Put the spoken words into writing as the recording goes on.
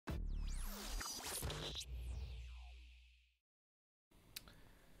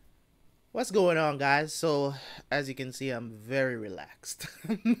What's going on, guys? So, as you can see, I'm very relaxed.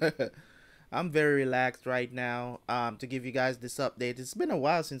 I'm very relaxed right now. To give you guys this update, it's been a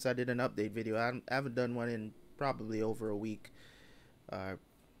while since I did an update video. I haven't done one in probably over a week. Uh,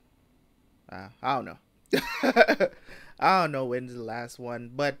 I don't know. I don't know when's the last one,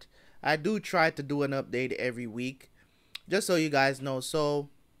 but I do try to do an update every week, just so you guys know. So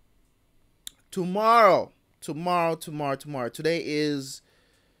tomorrow. Today is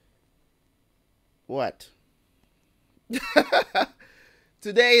what?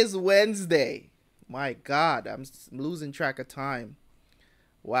 Today is Wednesday. My God, I'm losing track of time.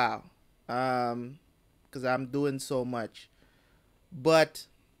 Wow. Because I'm doing so much. But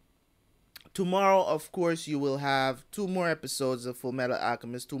tomorrow, of course, you will have 2 more episodes of Full Metal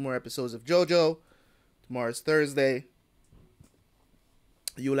Alchemist, 2 more episodes of JoJo. Tomorrow's Thursday.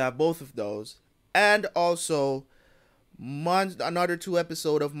 You'll have both of those. And also, another 2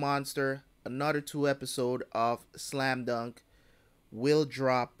 episode of Monster, another 2 episode of Slam Dunk will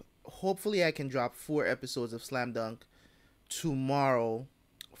drop. Hopefully I can drop 4 episodes of Slam Dunk tomorrow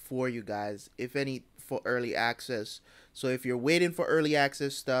for you guys, if any, for early access. So if you're waiting for early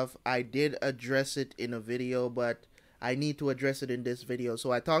access stuff, I did address it in a video, but I need to address it in this video.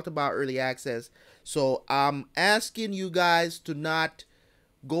 So I talked about early access. So I'm asking you guys to not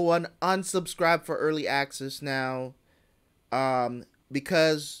go on unsubscribe for early access now,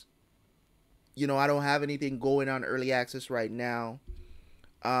 because I don't have anything going on early access right now.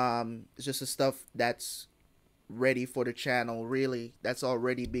 It's just the stuff that's ready for the channel, really, that's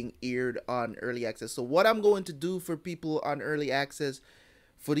already being aired on early access. So what I'm going to do for people on early access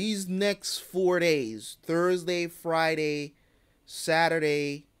for these next 4 days, Thursday, Friday,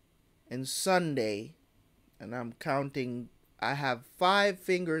 Saturday, and Sunday, and I'm counting, I have 5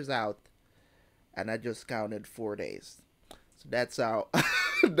 fingers out, and I just counted 4 days. So that's how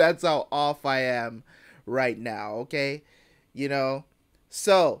that's how off I am right now, okay?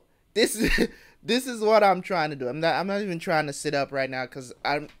 So this is what I'm trying to do. I'm not even trying to sit up right now, because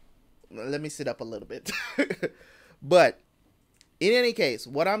let me sit up a little bit. But in any case,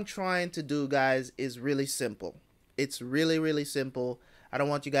 what I'm trying to do, guys, is really simple. It's really, really simple. I don't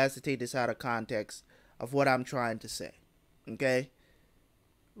want you guys to take this out of context of what I'm trying to say. Okay?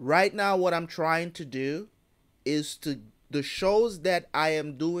 Right now, what I'm trying to do is the shows that I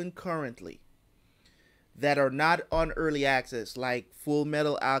am doing currently that are not on early access, like Full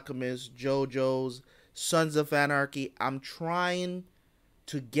Metal Alchemist, JoJo's, Sons of Anarchy, I'm trying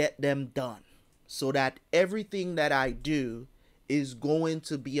to get them done so that everything that I do is going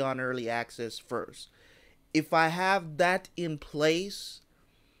to be on early access first. If I have that in place,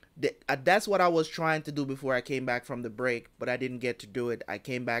 that's what I was trying to do before I came back from the break, but I didn't get to do it. I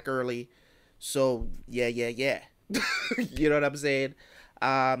came back early, so yeah. You know what I'm saying?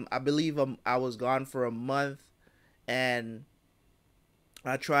 I believe I was gone for a month, and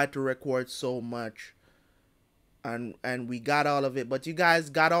I tried to record so much, and we got all of it. But you guys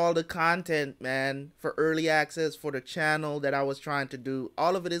got all the content, man, for early access for the channel that I was trying to do.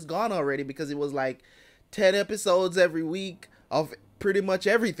 All of it is gone already, because it was like 10 episodes every week of pretty much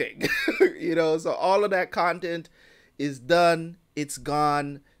everything. So all of that content is done. It's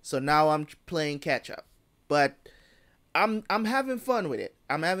gone. So now I'm playing catch up. But I'm having fun with it.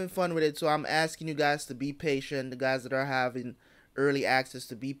 So I'm asking you guys to be patient. The guys that are having early access,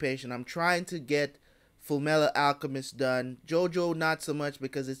 to be patient. I'm trying to get Full Metal Alchemist done. JoJo not so much,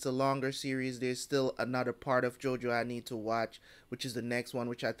 because it's a longer series. There's still another part of JoJo I need to watch, which is the next one,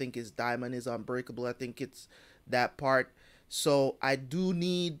 which I think is Diamond is Unbreakable. I think it's that part. So I do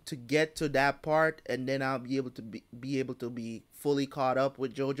need to get to that part, and then I'll be able to be fully caught up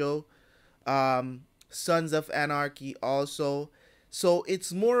with JoJo. Sons of Anarchy also. So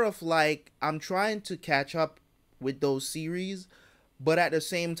it's more of like I'm trying to catch up with those series, but at the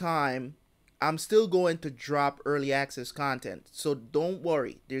same time, I'm still going to drop early access content. So don't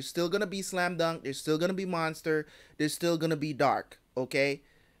worry. There's still going to be Slam Dunk. There's still going to be Monster. There's still going to be Dark. Okay?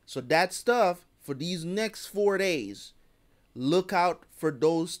 So that stuff for these next 4 days, look out for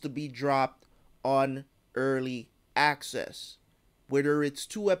those to be dropped on early access. Whether it's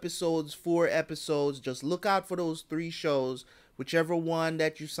 2 episodes, 4 episodes, just look out for those 3 shows, whichever one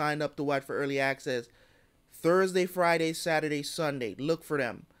that you signed up to watch for early access. Thursday, Friday, Saturday, Sunday. Look for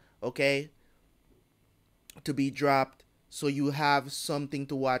them, okay? To be dropped, so you have something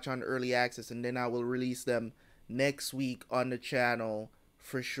to watch on early access, and then I will release them next week on the channel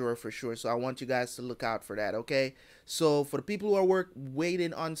for sure. So I want you guys to look out for that, okay? So for the people who are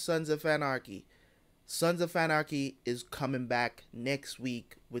waiting on Sons of Anarchy is coming back next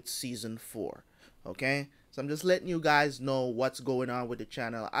week with season 4, okay? So I'm just letting you guys know what's going on with the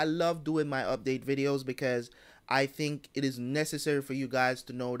channel. I love doing my update videos because I think it is necessary for you guys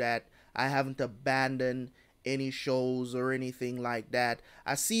to know that I haven't abandoned any shows or anything like that.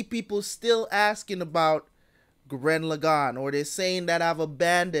 I see people still asking about Gurren Lagann, or they're saying that I've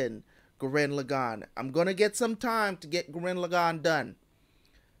abandoned Gurren Lagann. I'm gonna get some time to get Gurren Lagann done.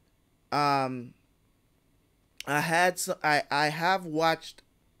 I have watched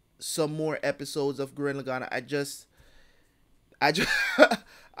some more episodes of Gurren Lagann. I just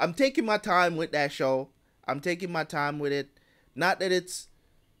I'm taking my time with that show. I'm taking my time with it. Not that it's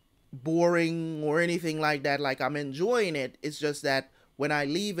boring or anything like that. Like, I'm enjoying it. It's just that when I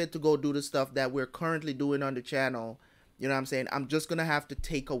leave it to go do the stuff that we're currently doing on the channel, you know what I'm saying? I'm just gonna have to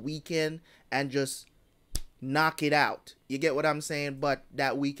take a weekend and just knock it out. You get what I'm saying? But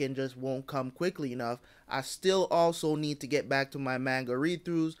that weekend just won't come quickly enough. I still also need to get back to my manga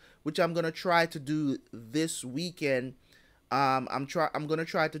read-throughs, which I'm gonna try to do this weekend. I'm gonna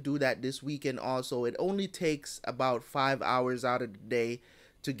try to do that this weekend also. It only takes about 5 hours out of the day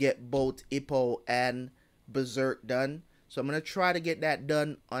to get both Ippo and Berserk done. So I'm gonna try to get that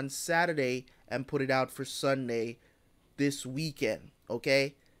done on Saturday and put it out for Sunday this weekend.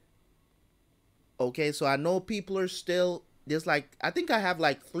 Okay. Okay, so I know people are still, there's like, I think I have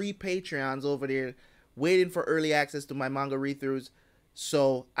like 3 Patreons over there waiting for early access to my manga read-throughs,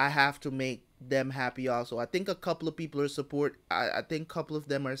 so I have to make them happy also. I think a couple of people are I think a couple of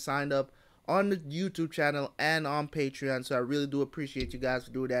them are signed up on the YouTube channel and on Patreon, so I really do appreciate you guys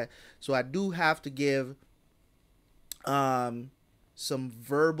for doing that. So I do have to give some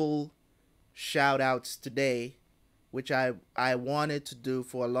verbal shout outs today, which I wanted to do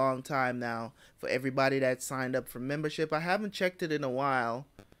for a long time now, for everybody that signed up for membership. I haven't checked it in a while,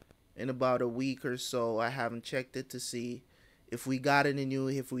 in about a week or so. I haven't checked it to see if we got any new,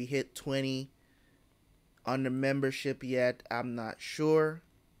 if we hit 20 on the membership yet. I'm not sure.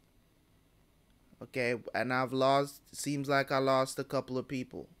 Okay, and I've lost, seems like I lost a couple of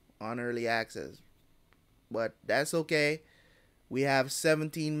people on early access, but that's okay. We have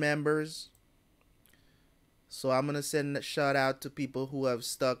 17 members. So I'm going to send a shout out to people who have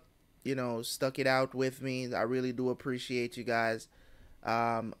stuck it out with me. I really do appreciate you guys.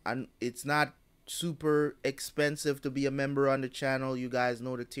 It's not super expensive to be a member on the channel. You guys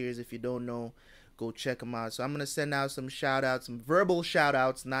know the tiers. If you don't know, go check them out. So I'm going to send out some shout outs, some verbal shout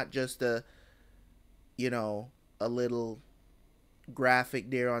outs, not just a little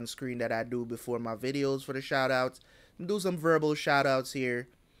graphic there on screen that I do before my videos for the shout outs. I'm do some verbal shout outs here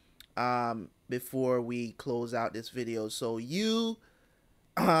before we close out this video. So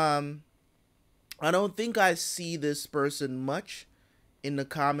I don't think I see this person much in the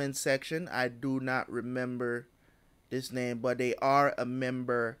comment section. I do not remember this name, but they are a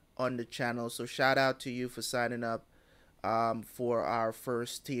member on the channel. So shout out to you for signing up for our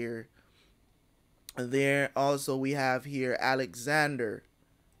first tier. There also we have here Alexander.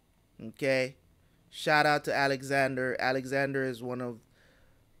 Okay, shout out to Alexander. Alexander is one of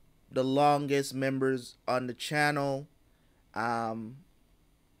the longest members on the channel.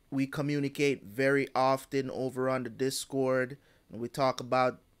 We communicate very often over on the Discord, and we talk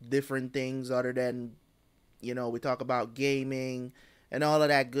about different things other than, we talk about gaming and all of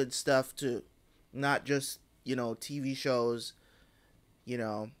that good stuff too, not just TV shows.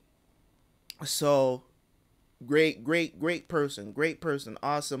 So great person,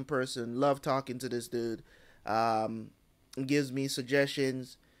 awesome person. Love talking to this dude. Gives me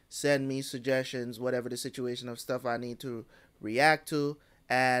suggestions, send me suggestions, whatever the situation of stuff I need to react to.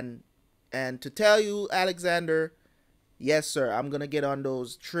 And to tell you, Alexander, yes sir, I'm gonna get on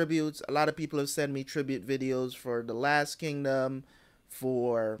those tributes. A lot of people have sent me tribute videos for The Last Kingdom,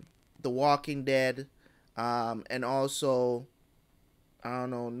 for The Walking Dead, and also, I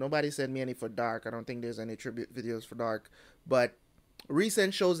don't know, nobody sent me any for Dark. I don't think there's any tribute videos for Dark, but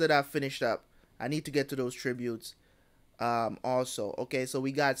recent shows that I've finished up, I need to get to those tributes also. Okay, so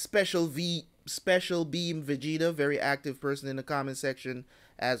we got Special Beam Vegeta, very active person in the comment section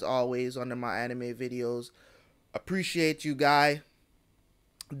as always under my anime videos. Appreciate you, guy.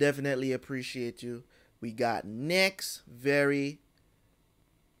 Definitely appreciate you. We got Nex, very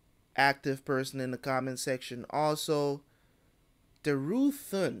active person in the comment section also.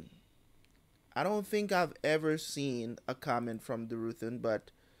 Daruthan, I don't think I've ever seen a comment from Daruthan,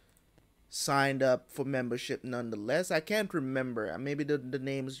 but signed up for membership nonetheless. I can't remember. Maybe the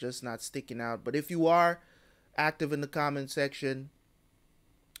name's just not sticking out. But if you are active in the comment section,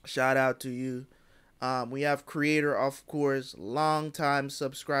 shout out to you. We have Creator, of course, long-time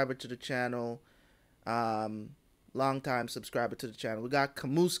subscriber to the channel. We got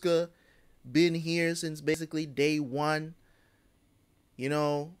Kamuska, been here since basically day one. You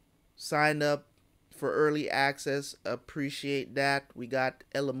know, signed up for early access. Appreciate that. We got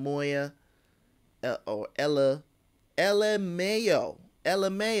Ella Moya, or Ella Mayo, Ella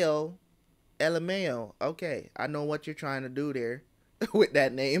Mayo, Ella Mayo. Okay, I know what you're trying to do there with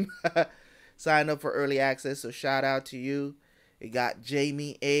that name. Sign up for early access, so shout out to you. We got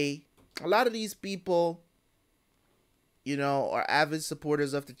Jamie A. A lot of these people, you know, are avid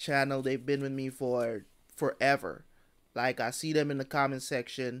supporters of the channel. They've been with me for forever. Like, I see them in the comment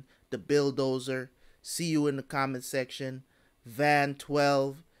section. The Bulldozer, see you in the comment section. Van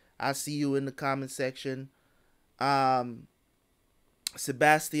 12, I see you in the comment section.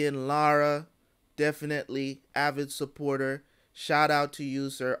 Sebastian Lara, definitely avid supporter. Shout out to you,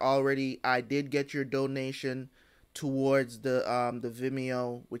 sir. Already, I did get your donation towards the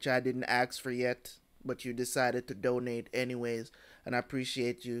Vimeo, which I didn't ask for yet, but you decided to donate anyways, and I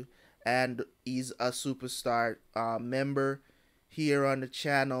appreciate you. And he's a superstar member here on the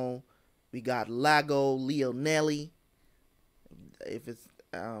channel. We got Lago Leonelli. If it's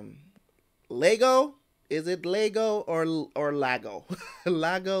Lego, is it Lego or Lago?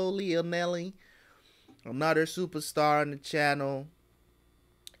 Lago Leonelli, another superstar on the channel.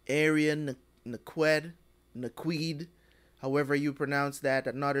 Arian Naquid, however you pronounce that,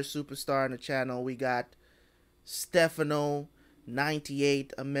 another superstar on the channel. We got Stefano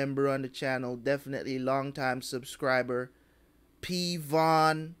 98, a member on the channel, definitely long-time subscriber. P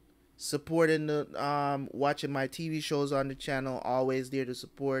Vaughn, supporting the watching my TV shows on the channel, always there to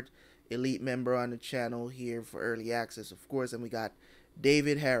support. Elite member on the channel here for early access, of course. And we got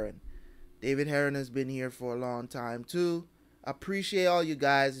David Heron. David Heron has been here for a long time too. Appreciate all you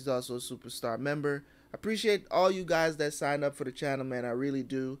guys. He's also a superstar member. Appreciate all you guys that signed up for the channel, man. I really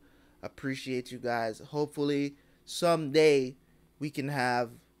do appreciate you guys. Hopefully someday we can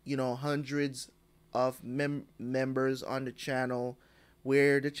have, you know, hundreds of members on the channel,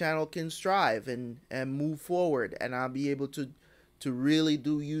 where the channel can strive and move forward, and I'll be able to really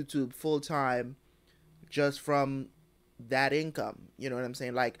do YouTube full time just from that income. You know what I'm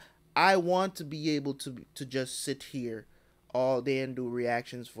saying? Like, I want to be able to just sit here all day and do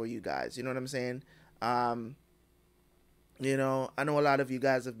reactions for you guys. You know what I'm saying? You know, I know a lot of you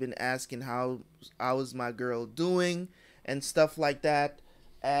guys have been asking how is my girl doing and stuff like that,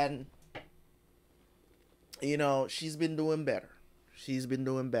 and you know, she's been doing better. She's been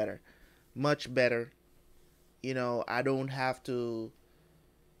doing better, much better. You know, I don't have to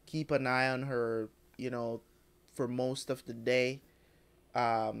keep an eye on her, you know, for most of the day.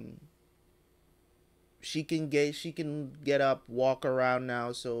 She can get up, walk around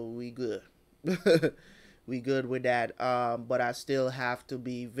now, so we good. We good with that. But I still have to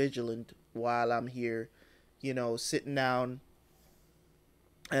be vigilant while I'm here, you know, sitting down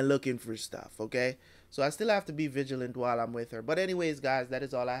and looking for stuff, okay? So I still have to be vigilant while I'm with her. But anyways, guys, that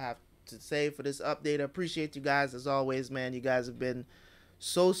is all I have to say for this update. I appreciate you guys as always, man. You guys have been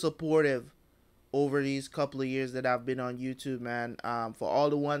so supportive over these couple of years that I've been on YouTube, man. For all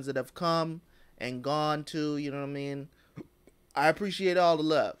the ones that have come and gone too, you know what I mean? I appreciate all the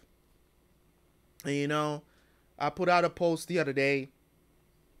love. And you know, I put out a post the other day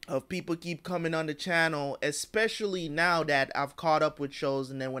of people keep coming on the channel, especially now that I've caught up with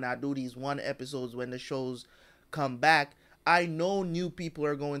shows, and then when I do these one episodes when the shows come back, I know new people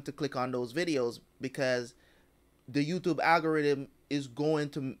are going to click on those videos because the YouTube algorithm is going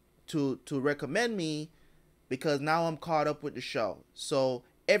to recommend me, because now I'm caught up with the show. So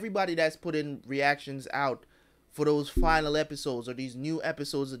everybody that's putting reactions out for those final episodes or these new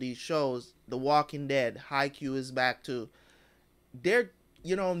episodes of these shows, The Walking Dead, Haikyuu is back too, they're,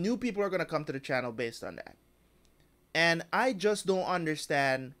 you know, new people are going to come to the channel based on that. And I just don't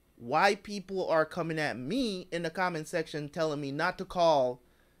understand why people are coming at me in the comment section telling me not to call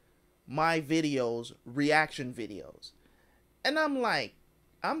my videos reaction videos. And I'm like,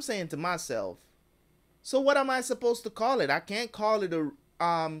 I'm saying to myself, so what am I supposed to call it? I can't call it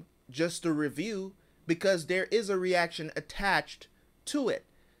a just a review, because there is a reaction attached to it.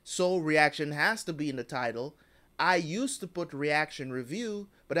 So reaction has to be in the title. I used to put reaction review,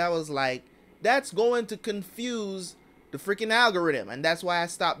 but I was like, that's going to confuse the freaking algorithm, and that's why I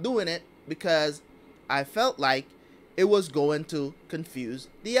stopped doing it, because I felt like it was going to confuse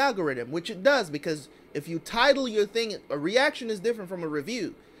the algorithm, which it does, because if you title your thing, a reaction is different from a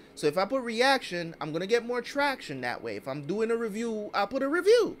review. So if I put reaction, I'm gonna get more traction that way. If I'm doing a review, I'll put a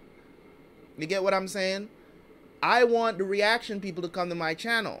review. You get what I'm saying? I want the reaction people to come to my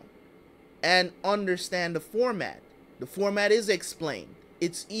channel and understand the format. The format is explained.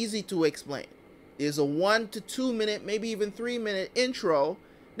 It's easy to explain. There's a 1 to 2 minute, maybe even 3 minute intro,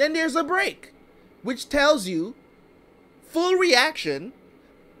 Then there's a break, which tells you full reaction,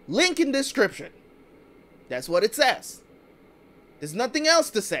 link in description. That's what it says. There's nothing else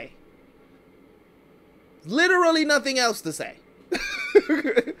to say. Literally nothing else to say.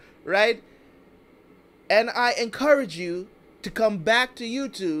 Right? And I encourage you to come back to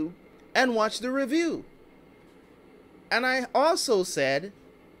YouTube and watch the review. And I also said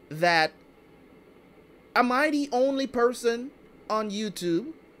that, am I the only person on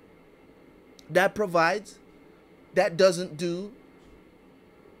YouTube that provides, that doesn't do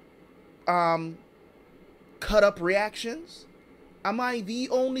cut up reactions? Am I the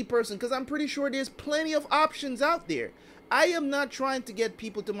only person? Because I'm pretty sure there's plenty of options out there. I am not trying to get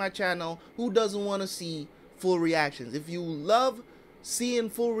people to my channel who doesn't want to see full reactions. If you love seeing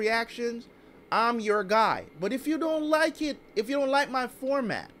full reactions, I'm your guy. But if you don't like it, if you don't like my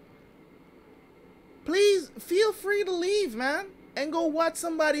format, please feel free to leave, man, and go watch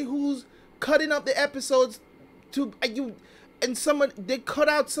somebody who's cutting up the episodes to you. And they cut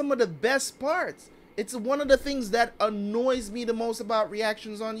out some of the best parts. It's one of the things that annoys me the most about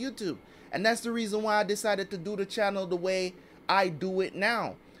reactions on YouTube. And that's the reason why I decided to do the channel the way I do it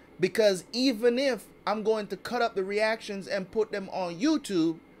now. Because even if I'm going to cut up the reactions and put them on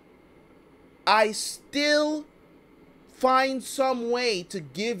YouTube, I still find some way to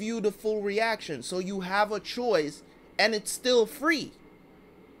give you the full reaction. So you have a choice and it's still free.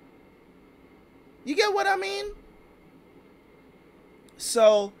 You get what I mean?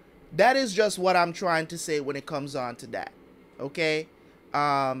 So that is just what I'm trying to say when it comes on to that. Okay?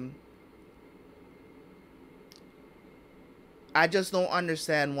 I just don't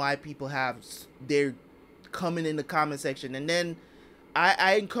understand why people they're coming in the comment section. And then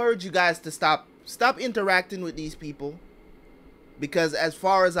I encourage you guys to stop interacting with these people. Because as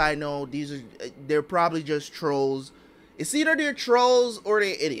far as I know, they're probably just trolls. It's either they're trolls or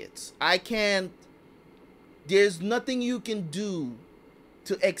they're idiots. There's nothing you can do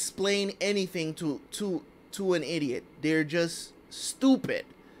to explain anything to an idiot. They're just stupid.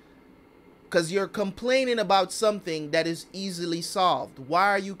 Because you're complaining about something that is easily solved. Why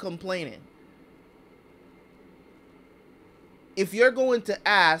are you complaining? If you're going to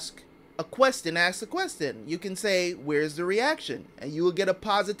ask a question, ask a question. You can say, where's the reaction? And you will get a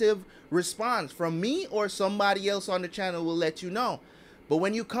positive response from me, or somebody else on the channel will let you know. But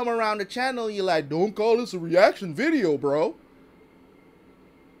when you come around the channel, you're like, don't call this a reaction video, bro.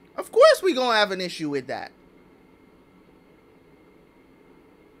 Of course we're going to have an issue with that.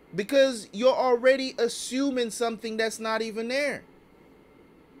 Because you're already assuming something that's not even there.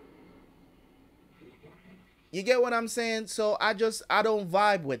 You get what I'm saying? So I don't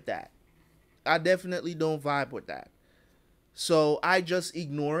vibe with that. I definitely don't vibe with that. So I just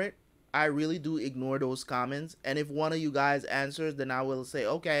ignore it. I really do ignore those comments. And if one of you guys answers, then I will say,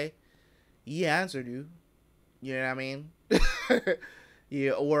 okay, he answered you. You know what I mean?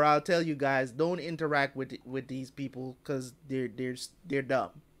 Yeah, or I'll tell you guys, don't interact with these people because they're dumb.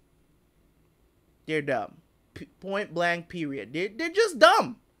 They're dumb. Point blank, period. They're just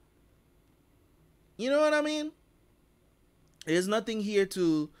dumb. You know what I mean? There's nothing here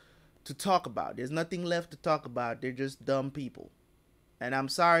to talk about. There's nothing left to talk about. They're just dumb people. And I'm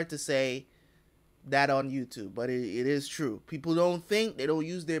sorry to say that on YouTube, but it is true. People don't think, they don't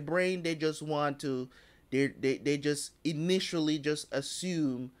use their brain. They just want to, they just initially just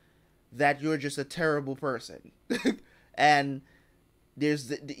assume that you're just a terrible person. And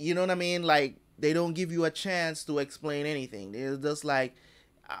there's, you know what I mean? Like, they don't give you a chance to explain anything. They're just like,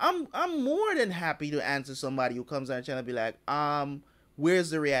 I'm more than happy to answer somebody who comes on the channel and be like, where's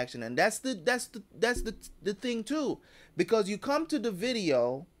the reaction? And that's the thing too. Because you come to the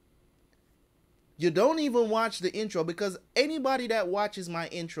video, you don't even watch the intro, because anybody that watches my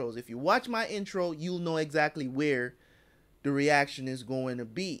intros, if you watch my intro, you'll know exactly where the reaction is going to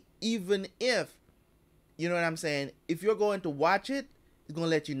be. Even if, you know what I'm saying, if you're going to watch it, it's going to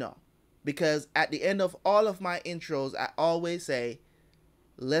let you know. Because at the end of all of my intros, I always say,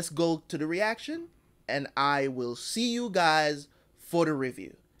 let's go to the reaction, and I will see you guys for the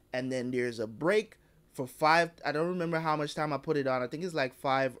review. And then there's a break for 5, I don't remember how much time I put it on. I think it's like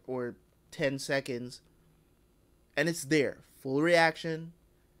 5 or 10 seconds. And it's there. Full reaction,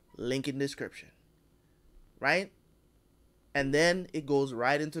 link in description. Right? And then it goes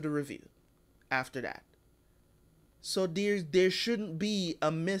right into the review after that. So there shouldn't be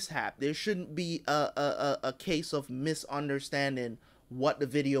a mishap. There shouldn't be a case of misunderstanding what the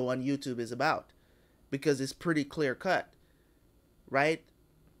video on YouTube is about, because it's pretty clear cut, right?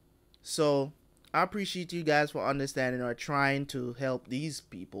 So I appreciate you guys for understanding or trying to help these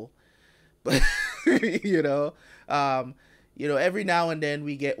people, but you know, You know, every now and then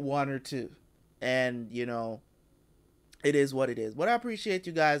we get one or two. And, you know, it is what it is. But I appreciate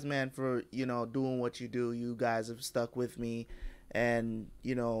you guys, man, for, you know, doing what you do. You guys have stuck with me. And,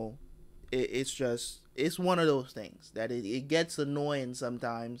 you know, it's just, it's one of those things that it gets annoying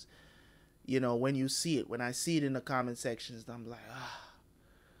sometimes, you know, when you see it. When I see it in the comment sections, I'm like, ah,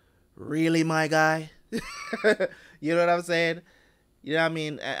 really, my guy? You know what I'm saying? You know what I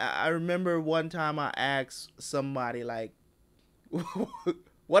mean? I remember one time I asked somebody, like,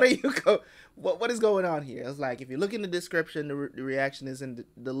 what are you what is going on here? I was like, if you look in the description, the reaction is in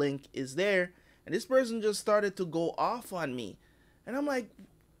the link is there, and this person just started to go off on me, and I'm like,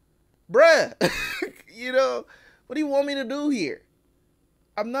 bruh, you know, what do you want me to do here?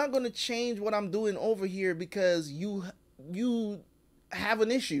 I'm not gonna change what I'm doing over here because you have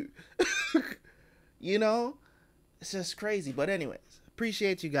an issue. You know, it's just crazy. But anyways,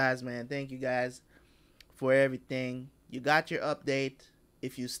 appreciate you guys, man. Thank you guys for everything. You got your update.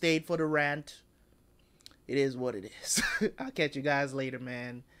 If you stayed for the rant, it is what it is. I'll catch you guys later,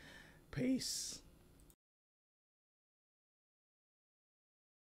 man. Peace.